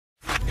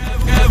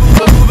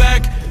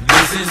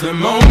is the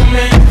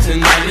moment,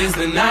 tonight is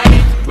the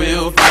night.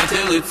 We'll fight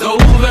till it's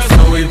over,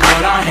 so we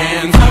put our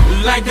hands up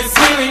like the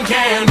ceiling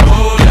can't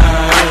hold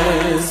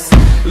us.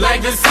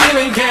 Like the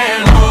ceiling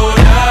can't hold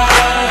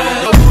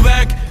us. Go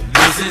back,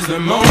 this is the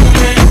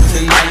moment,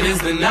 tonight is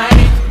the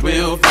night.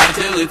 We'll fight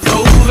till it's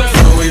over,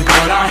 so we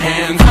put our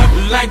hands up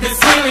like the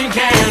ceiling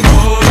can't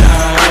hold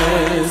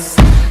us.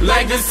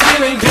 Like the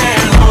ceiling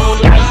can't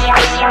hold us.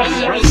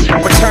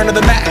 Return to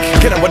the Mac,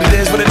 get up what it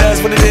is, what it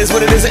does, what it is,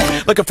 what it isn't.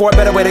 Looking for a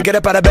better way to get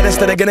up out of bed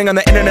instead of getting on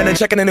the internet and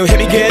checking a new hit.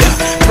 Me get up,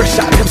 first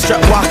shot, come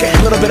strut walking.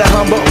 A little bit of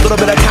humble, a little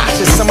bit of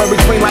cautious, somewhere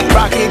between like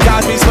Rocky and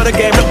Cosby's for the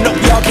game.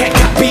 Nope, y'all can't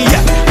copy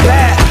yet.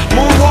 Glad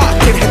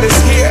moonwalking, and this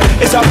here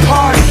is our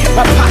party.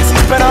 My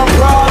posse's been on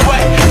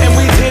Broadway, and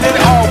we did it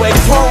all way.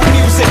 Pro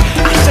music,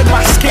 I shed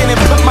my skin and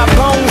put my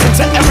bones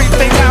into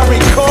everything I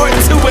record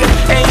to it.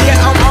 And yeah,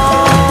 I'm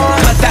on.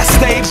 Let that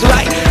stage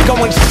light go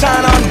and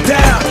shine on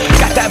down.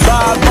 Got that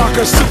Bob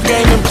Barker suit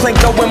game and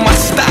Plinko in my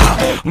style.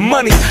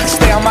 Money,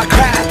 stay on my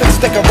craft and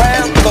stick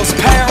around for those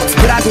pounds.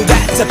 But I do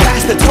that to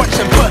pass the torch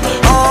and put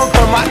on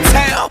for my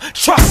town.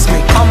 Trust me,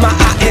 on my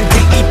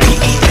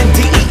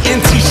INDEPENDENT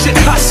shit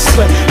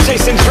hustling.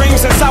 Chasing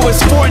dreams since I was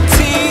 14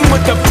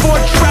 with the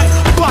 4-track